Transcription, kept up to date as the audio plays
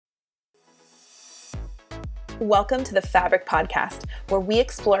Welcome to the Fabric Podcast, where we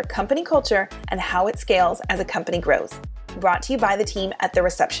explore company culture and how it scales as a company grows. Brought to you by the team at The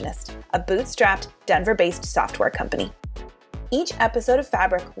Receptionist, a bootstrapped, Denver-based software company. Each episode of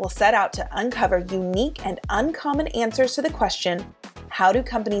Fabric will set out to uncover unique and uncommon answers to the question, how do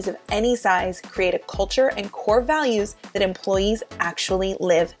companies of any size create a culture and core values that employees actually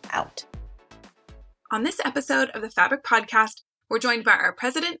live out? On this episode of the Fabric Podcast, we're joined by our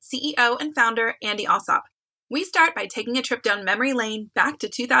president, CEO, and founder, Andy Alsop. We start by taking a trip down memory lane back to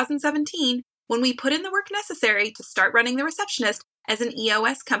 2017 when we put in the work necessary to start running The Receptionist as an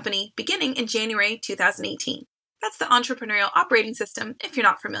EOS company beginning in January 2018. That's the entrepreneurial operating system, if you're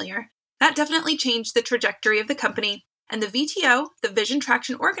not familiar. That definitely changed the trajectory of the company, and the VTO, the Vision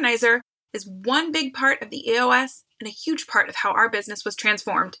Traction Organizer, is one big part of the EOS and a huge part of how our business was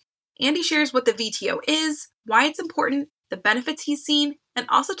transformed. Andy shares what the VTO is, why it's important, the benefits he's seen, and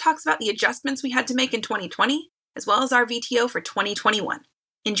also talks about the adjustments we had to make in 2020, as well as our VTO for 2021.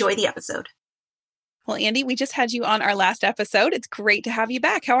 Enjoy the episode. Well, Andy, we just had you on our last episode. It's great to have you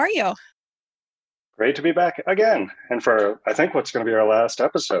back. How are you? Great to be back again. And for, I think, what's going to be our last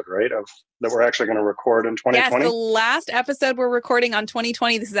episode, right? That we're actually going to record in 2020. Yes, the last episode we're recording on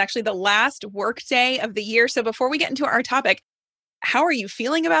 2020. This is actually the last work day of the year. So before we get into our topic, how are you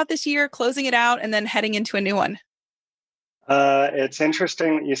feeling about this year, closing it out, and then heading into a new one? It's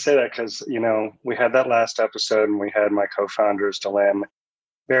interesting that you say that because, we had that last episode and we had my co-founders, Delam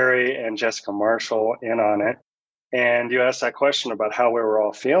Barry and Jessica Marshall, in on it. And you asked that question about how we were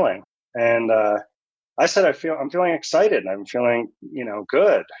all feeling. And I said, I'm feeling excited. I'm feeling,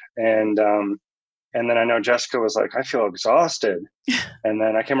 good. And then I know Jessica was like, I feel exhausted. And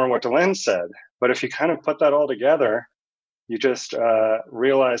then I can't remember what Delam said. But if you kind of put that all together, you just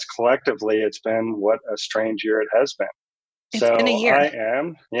realize collectively it's been what a strange year it has been. It's been a year. I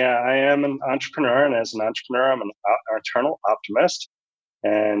am an entrepreneur, and as an entrepreneur, I'm an eternal optimist.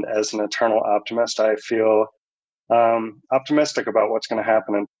 And as an eternal optimist, I feel optimistic about what's going to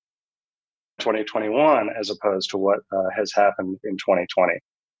happen in 2021 as opposed to what has happened in 2020.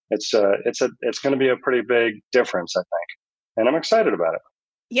 It's going to be a pretty big difference, I think, and I'm excited about it.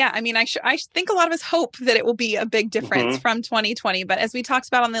 Yeah, I mean, I think a lot of us hope that it will be a big difference from 2020. But as we talked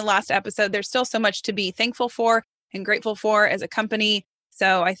about on the last episode, there's still so much to be thankful for and grateful for as a company.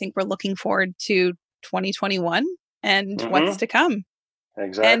 So I think we're looking forward to 2021 and what's to come.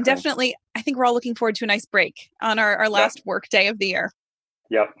 Exactly. And definitely, I think we're all looking forward to a nice break on our last work day of the year.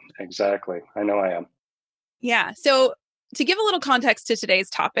 Yep, exactly. I know I am. Yeah. So to give a little context to today's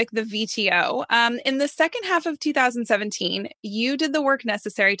topic, the VTO, in the second half of 2017, you did the work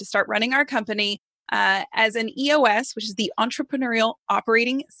necessary to start running our company as an EOS, which is the Entrepreneurial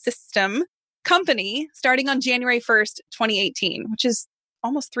Operating System company, starting on January 1st, 2018, which is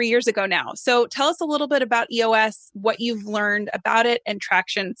almost 3 years ago now. So tell us a little bit about EOS, what you've learned about it and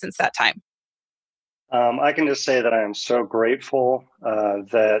traction since that time. I can just say that I am so grateful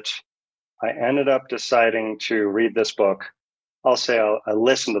that I ended up deciding to read this book. I'll say I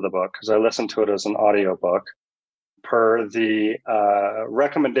listened to the book because I listened to it as an audiobook per the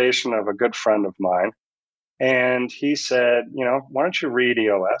recommendation of a good friend of mine. And he said, why don't you read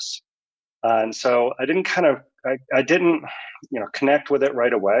EOS? And so I didn't connect with it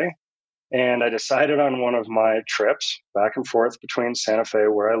right away. And I decided on one of my trips back and forth between Santa Fe,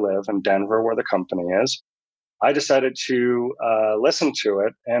 where I live, and Denver, where the company is. I decided to listen to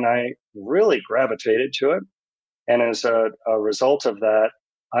it, and I really gravitated to it. And as a result of that,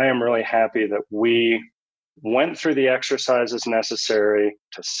 I am really happy that we went through the exercises necessary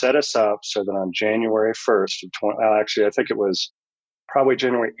to set us up so that on January 1st I think it was probably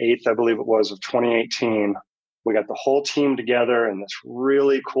January 8th, I believe it was, of 2018, we got the whole team together in this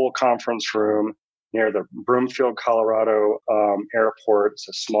really cool conference room near the Broomfield, Colorado airport. It's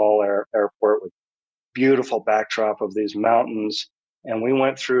a small airport with beautiful backdrop of these mountains. And we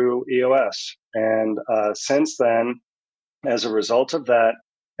went through EOS. And since then, as a result of that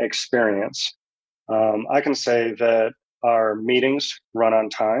experience, I can say that our meetings run on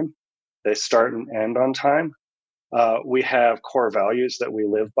time. They start and end on time. We have core values that we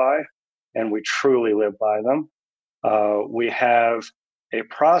live by, and we truly live by them. We have a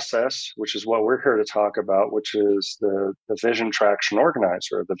process, which is what we're here to talk about, which is the Vision Traction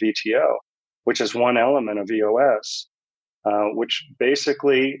Organizer, the VTO, which is one element of EOS, which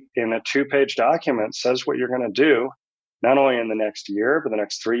basically in a 2-page document says what you're going to do, not only in the next year, but the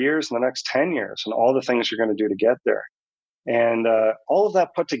next 3 years and the next 10 years, and all the things you're going to do to get there. And all of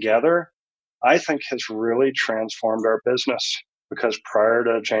that put together, I think has really transformed our business, because prior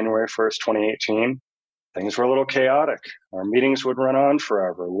to January 1st, 2018, things were a little chaotic. Our meetings would run on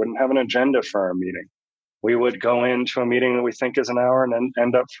forever. We wouldn't have an agenda for our meeting. We would go into a meeting that we think is an hour and then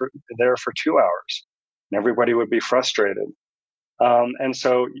end up there for 2 hours. And everybody would be frustrated. And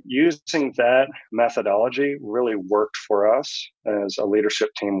so using that methodology really worked for us as a leadership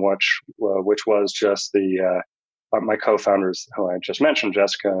team, which was just my co-founders who I just mentioned,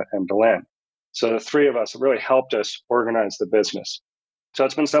 Jessica and Delenn. So the three of us, it really helped us organize the business. So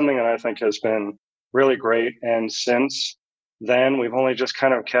it's been something that I think has been really great. And since then, we've only just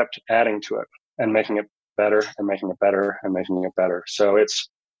kind of kept adding to it and making it better and making it better and making it better. So it's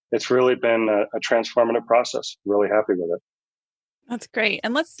really been a transformative process. Really happy with it. That's great.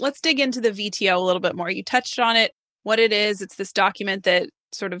 And let's dig into the VTO a little bit more. You touched on it, what it is. It's this document that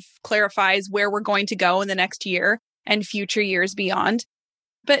sort of clarifies where we're going to go in the next year and future years beyond.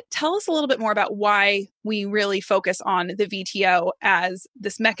 But tell us a little bit more about why we really focus on the VTO as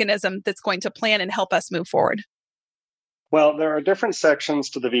this mechanism that's going to plan and help us move forward. Well, there are different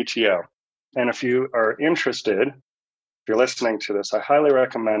sections to the VTO. And if you are interested, if you're listening to this, I highly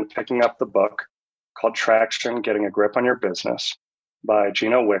recommend picking up the book called Traction, Getting a Grip on Your Business by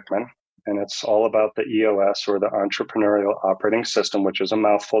Gino Wickman. And it's all about the EOS, or the Entrepreneurial Operating System, which is a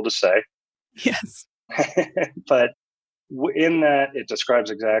mouthful to say. Yes. But in that, it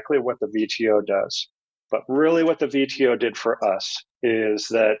describes exactly what the VTO does. But really what the VTO did for us is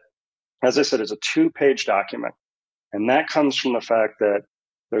that, as I said, it's a 2-page document. And that comes from the fact that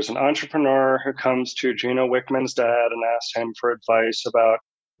there's an entrepreneur who comes to Gino Wickman's dad and asks him for advice about,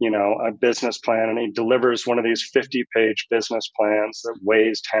 a business plan. And he delivers one of these 50-page business plans that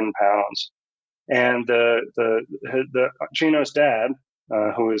weighs 10 pounds. And the Gino's dad,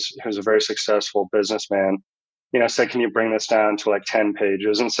 who's a very successful businessman, said, can you bring this down to like 10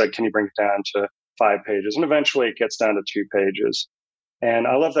 pages? And said, can you bring it down to 5 pages? And eventually it gets down to 2 pages. And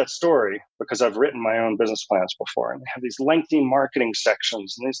I love that story because I've written my own business plans before, and they have these lengthy marketing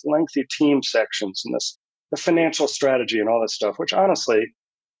sections and these lengthy team sections and the financial strategy and all this stuff, which honestly,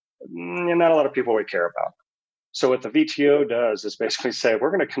 not a lot of people would care about. So what the VTO does is basically say, we're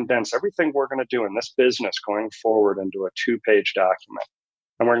going to condense everything we're going to do in this business going forward into a 2-page document.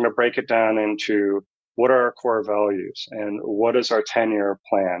 And we're going to break it down into what are our core values and what is our 10-year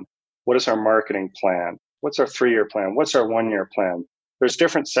plan? What is our marketing plan? What's our 3-year plan? What's our 1-year plan? There's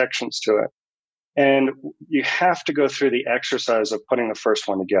different sections to it. And you have to go through the exercise of putting the first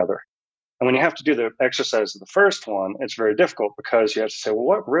one together. And when you have to do the exercise of the first one, it's very difficult because you have to say, well,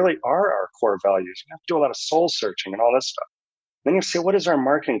 what really are our core values? You have to do a lot of soul searching and all this stuff. Then you say, what is our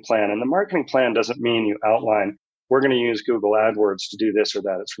marketing plan? And the marketing plan doesn't mean you outline, we're going to use Google AdWords to do this or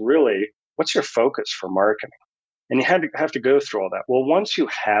that. It's really, what's your focus for marketing? And you have to go through all that. Well, once you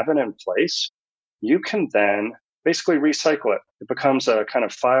have it in place, you can then basically recycle it. It becomes a kind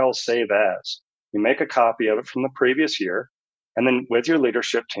of file save as. You make a copy of it from the previous year. And then with your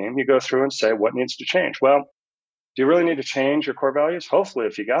leadership team, you go through and say, what needs to change? Well, do you really need to change your core values? Hopefully,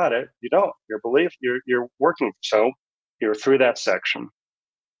 if you got it, you don't. Your belief, you're working. So you're through that section.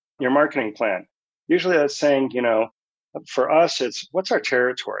 Your marketing plan. Usually that's saying, for us, it's what's our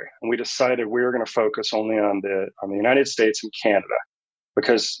territory? And we decided we were going to focus only on the United States and Canada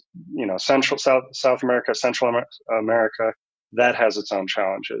because, Central, South America, Central America, that has its own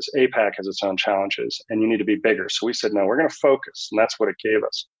challenges. APAC has its own challenges, and you need to be bigger. So we said, no, we're going to focus. And that's what it gave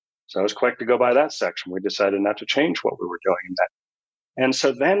us. So I was quick to go by that section. We decided not to change what we were doing in that. And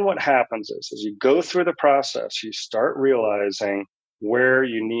so then what happens is, as you go through the process, you start realizing where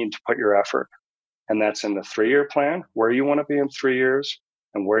you need to put your effort. And that's in the 3-year plan, where you want to be in 3 years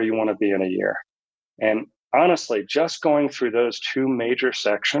and where you want to be in a year. And honestly, just going through those 2 major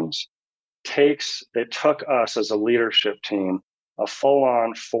sections it took us as a leadership team a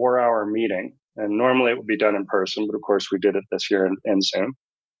full-on 4-hour meeting. And normally it would be done in person, but of course we did it this year in Zoom.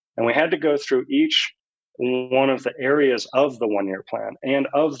 And we had to go through each one of the areas of the 1-year plan and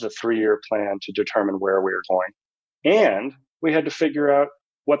of the 3-year plan to determine where we are going. And we had to figure out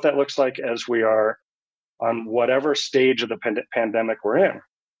what that looks like as we are on whatever stage of the pandemic we're in,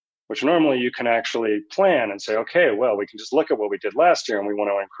 which normally you can actually plan and say, okay, well, we can just look at what we did last year and we want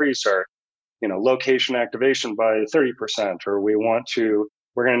to increase our location activation by 30%, or we're going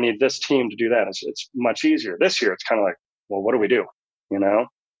to need this team to do that. It's much easier. This year, it's kind of like, well, what do we do?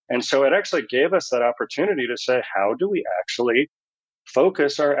 And so it actually gave us that opportunity to say, how do we actually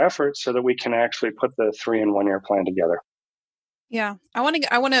focus our efforts so that we can actually put the 3 and 1-year plan together? Yeah. I want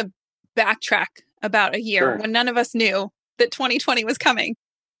to backtrack about a year when none of us knew that 2020 was coming.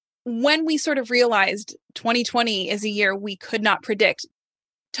 When we sort of realized 2020 is a year we could not predict,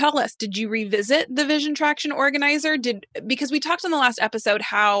 tell us, did you revisit the Vision Traction Organizer? Because we talked in the last episode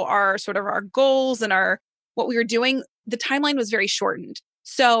how our goals and what we were doing, the timeline was very shortened.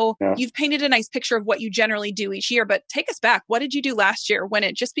 So Yeah. you've painted a nice picture of what you generally do each year, but take us back. What did you do last year when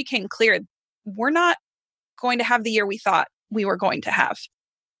it just became clear we're not going to have the year we thought we were going to have?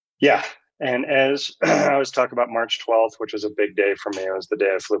 Yeah. And as I was talking about March 12th, which was a big day for me, it was the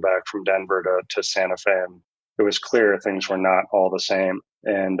day I flew back from Denver to Santa Fe. And it was clear things were not all the same,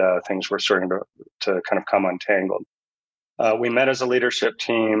 and things were starting to kind of come untangled. We met as a leadership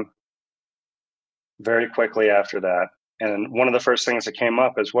team very quickly after that. And one of the first things that came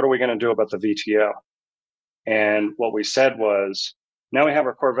up is, what are we going to do about the VTO? And what we said was, now we have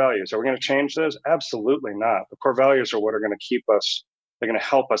our core values. Are we going to change those? Absolutely not. The core values are what are going to keep us, they're going to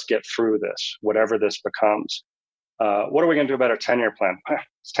help us get through this, whatever this becomes. What are we going to do about our 10-year plan?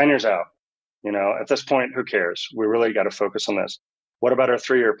 It's 10 years out. At this point, who cares? We really got to focus on this. What about our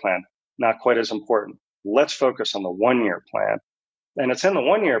 3-year plan? Not quite as important. Let's focus on the 1-year plan. And it's in the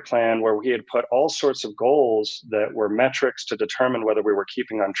 1-year plan where we had put all sorts of goals that were metrics to determine whether we were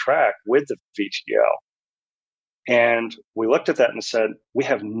keeping on track with the VTO. And we looked at that and said, we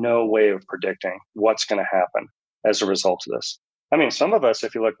have no way of predicting what's going to happen as a result of this. I mean, some of us,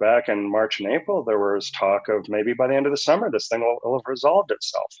 if you look back in March and April, there was talk of maybe by the end of the summer, this thing will have resolved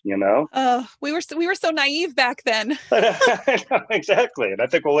itself, We were so naive back then. Exactly. And I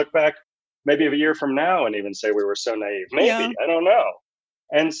think we'll look back maybe a year from now and even say we were so naive. Maybe, Yeah. I don't know.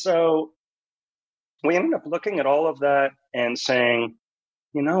 And so we ended up looking at all of that and saying,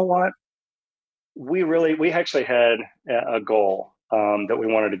 you know what? We actually had a goal that we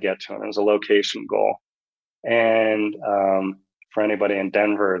wanted to get to, and it was a location goal. And for anybody in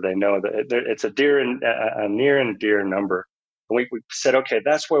Denver, they know that it's a near and dear number. And we said, okay,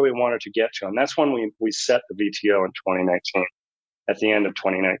 that's where we wanted to get to. And that's when we set the VTO in 2019, at the end of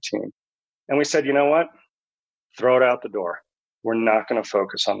 2019. And we said, you know what? Throw it out the door. We're not going to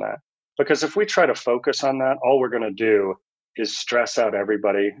focus on that. Because if we try to focus on that, all we're going to do is stress out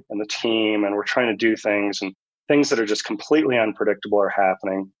everybody and the team. And we're trying to do things, and things that are just completely unpredictable are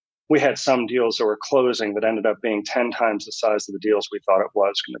happening. We had some deals that were closing that ended up being 10 times the size of the deals we thought it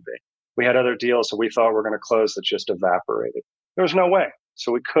was going to be. We had other deals that we thought were going to close that just evaporated. There was no way.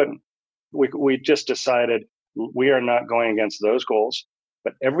 So we couldn't. We just decided we are not going against those goals.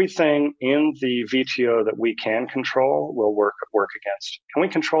 But everything in the VTO that we can control will work against. Can we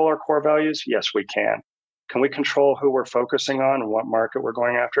control our core values? Yes, we can. Can we control who we're focusing on and what market we're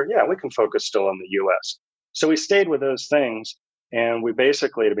going after? Yeah, we can focus still on the US. So we stayed with those things. And we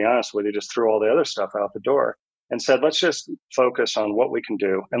basically, to be honest with you, just threw all the other stuff out the door and said, let's just focus on what we can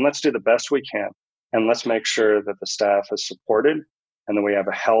do, and let's do the best we can. And let's make sure that the staff is supported and that we have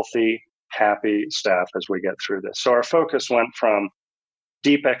a healthy, happy staff as we get through this. So our focus went from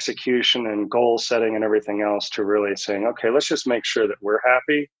deep execution and goal setting and everything else to really saying, okay, let's just make sure that we're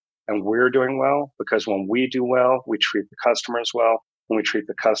happy and we're doing well, because when we do well, we treat the customers well. When we treat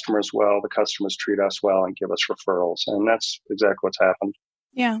the customers well, the customers treat us well and give us referrals. And that's exactly what's happened.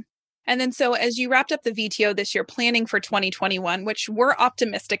 Yeah. And then so as you wrapped up the VTO this year, planning for 2021, which we're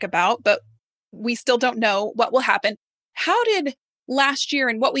optimistic about, but we still don't know what will happen. How did last year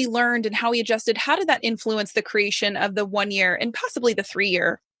and what we learned and how we adjusted, how did that influence the creation of the 1-year and possibly the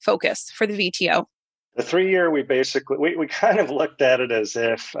 3-year focus for the VTO? The 3-year, we kind of looked at it as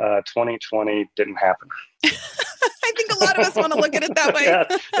if 2020 didn't happen. I think a lot of us want to look at it that way.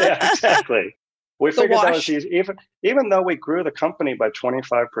 yeah, exactly. We figured that was easy. Even though we grew the company by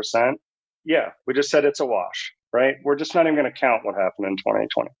 25%, yeah, we just said it's a wash, right? We're just not even going to count what happened in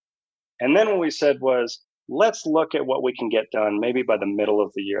 2020. And then what we said was, let's look at what we can get done maybe by the middle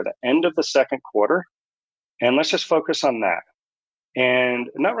of the year, the end of the second quarter, and let's just focus on that. And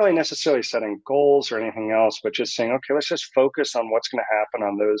not really necessarily setting goals or anything else, but just saying, okay, let's just focus on what's going to happen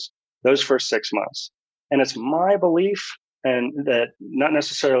on those first 6 months. And it's my belief, and that not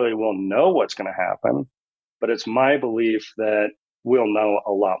necessarily we'll know what's going to happen, but it's my belief that we'll know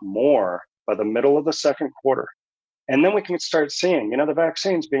a lot more by the middle of the second quarter. And then we can start seeing, the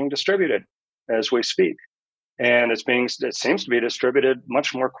vaccine's being distributed as we speak. And it seems to be distributed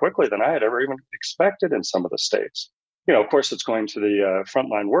much more quickly than I had ever even expected in some of the states. Of course, it's going to the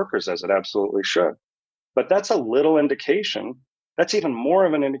frontline workers, as it absolutely should. But that's a little indication. That's even more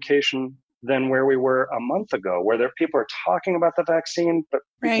of an indication than where we were a month ago, where people are talking about the vaccine, but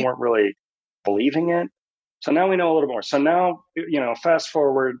people weren't really believing it. So now we know a little more. So now, fast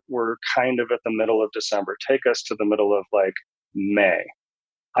forward, we're kind of at the middle of December. Take us to the middle of May.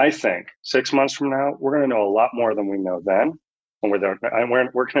 I think 6 months from now, we're going to know a lot more than we know then. We're going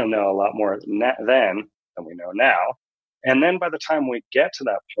to know a lot more then than we know now. And then by the time we get to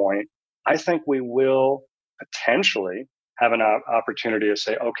that point, I think we will potentially have an opportunity to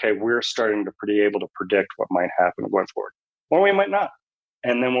say, okay, we're starting to be able to predict what might happen going forward. Or we might not.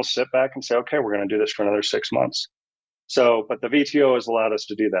 And then we'll sit back and say, okay, we're going to do this for another 6 months. So, but the VTO has allowed us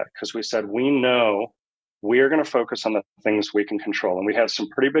to do that because we said, we know we are going to focus on the things we can control. And we have some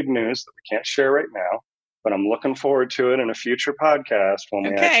pretty big news that we can't share right now, but I'm looking forward to it in a future podcast when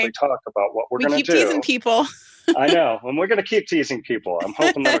we actually talk about what we're going to do. We keep teasing people. I know. And we're going to keep teasing people. I'm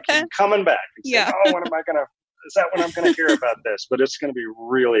hoping that'll keep coming back and say, oh, when am I going to, is that when I'm going to hear about this? But it's going to be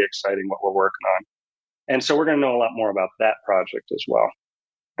really exciting what we're working on. And so we're going to know a lot more about that project as well.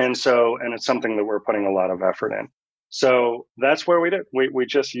 And so, and it's something that we're putting a lot of effort in. So that's where we did. We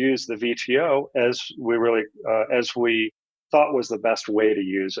just used the VTO as we thought was the best way to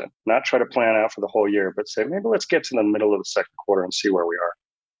use it. Not try to plan out for the whole year, but say, maybe let's get to the middle of the second quarter and see where we are.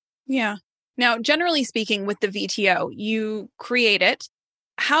 Yeah. Now, generally speaking, with the VTO, you create it.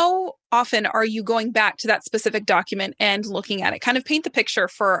 How often are you going back to that specific document and looking at it? Kind of paint the picture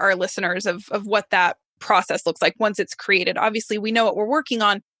for our listeners of what that process looks like once it's created. Obviously, we know what we're working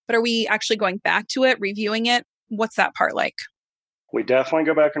on, but are we actually going back to it, reviewing it? What's that part like? We definitely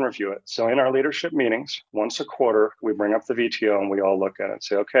go back and review it. So in our leadership meetings, once a quarter, we bring up the VTO and we all look at it and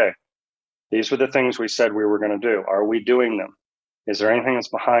say, okay, these were the things we said we were going to do. Are we doing them? Is there anything that's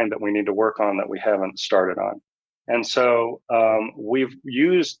behind that we need to work on that we haven't started on? And so we've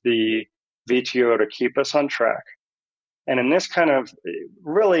used the VTO to keep us on track. And in this kind of,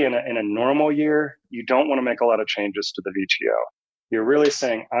 really in a normal year, you don't want to make a lot of changes to the VTO. You're really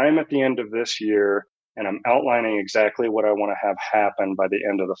saying, I'm at the end of this year, and I'm outlining exactly what I want to have happen by the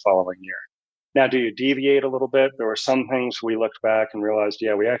end of the following year. Now, do you deviate a little bit? There were some things we looked back and realized,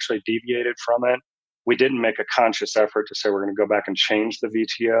 yeah, we actually deviated from it. We didn't make a conscious effort to say we're going to go back and change the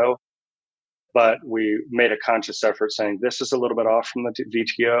VTO, but we made a conscious effort saying this is a little bit off from the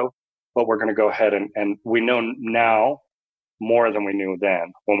VTO, but we're going to go ahead and we know now more than we knew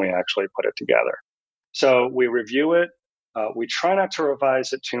then when we actually put it together. So we review it. We try not to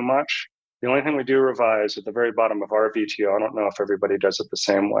revise it too much. The only thing we do revise at the very bottom of our VTO, I don't know if everybody does it the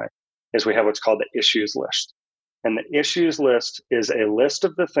same way, is we have what's called the issues list. And the issues list is a list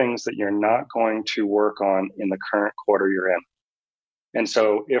of the things that you're not going to work on in the current quarter you're in. And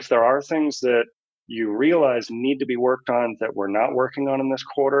so if there are things that you realize need to be worked on that we're not working on in this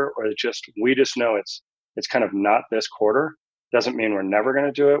quarter, or we just know it's kind of not this quarter, doesn't mean we're never going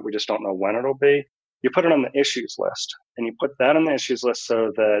to do it. We just don't know when it'll be. You put it on the issues list, and you put that on the issues list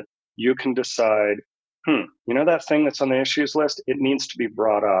so that you can decide, that thing that's on the issues list, it needs to be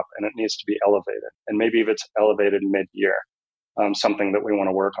brought up and it needs to be elevated. And maybe if it's elevated mid-year, something that we want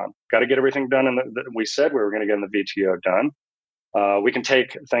to work on. Got to get everything done. And we said we were going to get in the VTO done. We can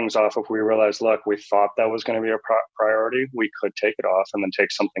take things off if we realize, look, we thought that was going to be a priority. We could take it off and then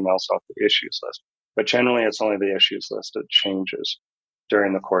take something else off the issues list. But generally, it's only the issues list that changes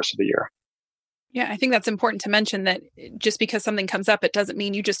during the course of the year. Yeah, I think that's important to mention that just because something comes up, it doesn't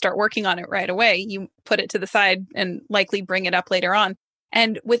mean you just start working on it right away. You put it to the side and likely bring it up later on.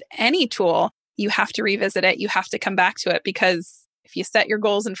 And with any tool, you have to revisit it. You have to come back to it, because if you set your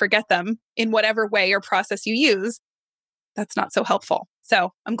goals and forget them in whatever way or process you use, that's not so helpful.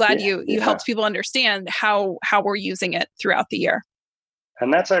 So I'm glad you helped people understand how we're using it throughout the year.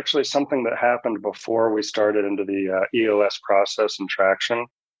 And that's actually something that happened before we started into the EOS process and traction,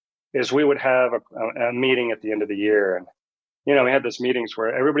 is we would have a meeting at the end of the year. And, we had those meetings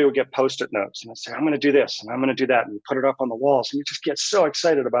where everybody would get Post-it notes and they'd say, I'm going to do this and I'm going to do that. And you put it up on the walls and you just get so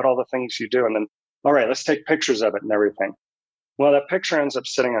excited about all the things you do. And then, all right, let's take pictures of it and everything. Well, that picture ends up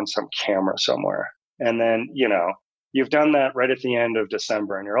sitting on some camera somewhere. And then, you've done that right at the end of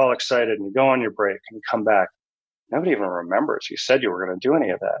December and you're all excited and you go on your break and you come back. Nobody even remembers you said you were going to do any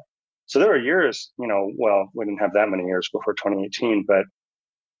of that. So there were years, we didn't have that many years before 2018, but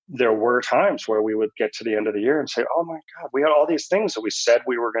there were times where we would get to the end of the year and say, oh my God, we had all these things that we said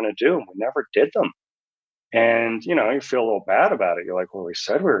we were going to do and we never did them. And, you feel a little bad about it. You're like, well, we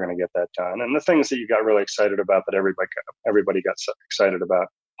said we were going to get that done. And the things that you got really excited about that everybody got so excited about,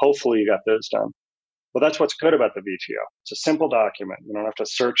 hopefully you got those done. Well, that's what's good about the VTO. It's a simple document. You don't have to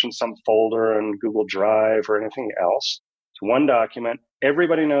search in some folder in Google Drive or anything else. It's one document.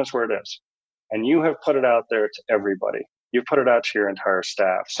 Everybody knows where it is. And you have put it out there to everybody. You've put it out to your entire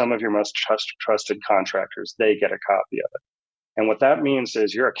staff. Some of your most trusted contractors, they get a copy of it. And what that means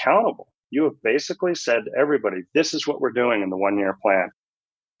is you're accountable. You have basically said to everybody, this is what we're doing in the 1-year plan.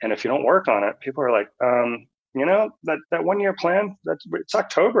 And if you don't work on it, people are like, that 1-year plan, it's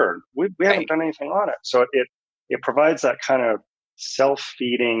October. We haven't done anything on it. So it provides that kind of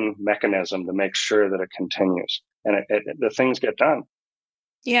self-feeding mechanism to make sure that it continues and the things get done.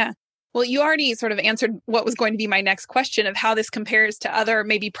 Yeah. Well, you already sort of answered what was going to be my next question of how this compares to other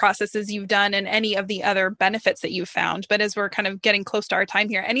maybe processes you've done and any of the other benefits that you've found. But as we're kind of getting close to our time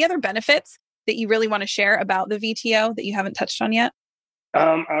here, any other benefits that you really want to share about the VTO that you haven't touched on yet?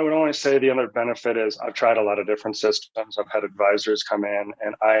 I would only say the other benefit is I've tried a lot of different systems. I've had advisors come in,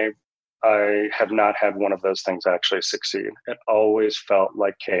 and I have not had one of those things actually succeed. It always felt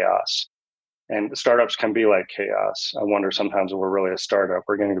like chaos. And startups can be like chaos. I wonder sometimes if we're really a startup,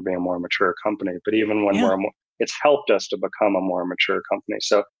 we're getting to be a more mature company. But even when it's helped us to become a more mature company.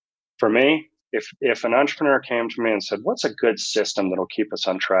 So for me, if an entrepreneur came to me and said, "What's a good system that'll keep us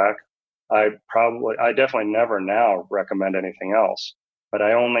on track?" I definitely never now recommend anything else. But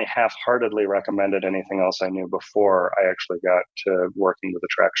I only half-heartedly recommended anything else I knew before I actually got to working with the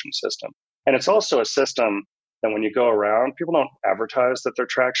traction system. And it's also a system that when you go around, people don't advertise that they're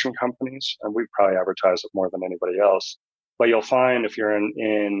traction companies, and we probably advertise it more than anybody else. But you'll find if you're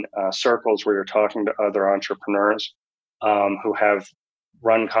in circles where you're talking to other entrepreneurs who have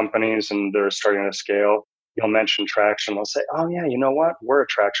run companies and they're starting to scale, you'll mention traction. They'll say, "Oh yeah, you know what? We're a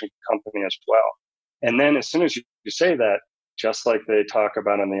traction company as well." And then as soon as you say that, just like they talk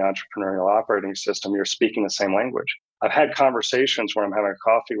about in the entrepreneurial operating system, you're speaking the same language. I've had conversations where I'm having a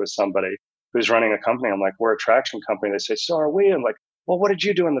coffee with somebody who's running a company. I'm like, "We're a traction company." They say, "So are we." I'm like, "Well, what did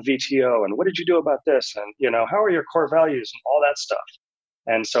you do in the VTO? And what did you do about this? And, how are your core values and all that stuff?"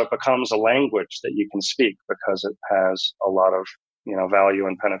 And so it becomes a language that you can speak because it has a lot of, value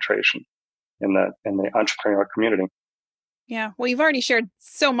and penetration in the entrepreneurial community. Yeah. Well, you've already shared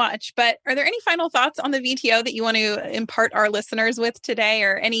so much, but are there any final thoughts on the VTO that you want to impart our listeners with today,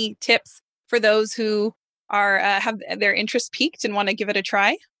 or any tips for those who are have their interest piqued and want to give it a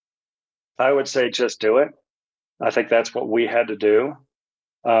try? I would say just do it. I think that's what we had to do.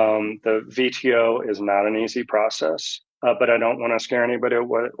 The VTO is not an easy process, but I don't want to scare anybody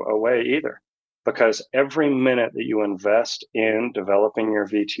away either, because every minute that you invest in developing your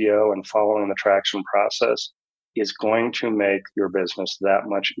VTO and following the traction process is going to make your business that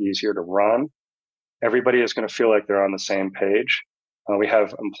much easier to run. Everybody is going to feel like they're on the same page. We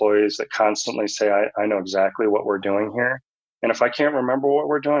have employees that constantly say, I know exactly what we're doing here. And if I can't remember what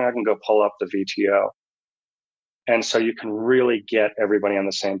we're doing, I can go pull up the VTO. And so you can really get everybody on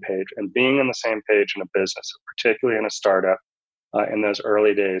the same page. And being on the same page in a business, particularly in a startup, in those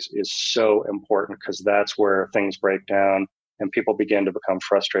early days is so important, because that's where things break down and people begin to become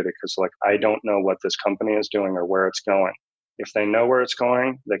frustrated because, like, I don't know what this company is doing or where it's going. If they know where it's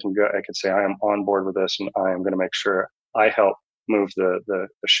going, they can go. I can say, I am on board with this, and I am going to make sure I help move the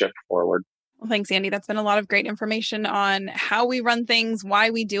ship forward. Well, thanks, Andy. That's been a lot of great information on how we run things, why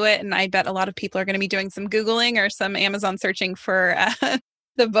we do it. And I bet a lot of people are going to be doing some Googling or some Amazon searching for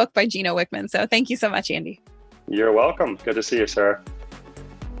the book by Gino Wickman. So thank you so much, Andy. You're welcome. Good to see you, Sarah.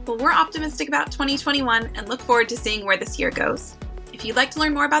 Well, we're optimistic about 2021 and look forward to seeing where this year goes. If you'd like to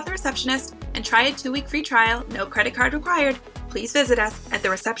learn more about The Receptionist and try a 2-week free trial, no credit card required, please visit us at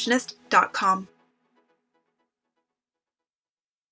thereceptionist.com.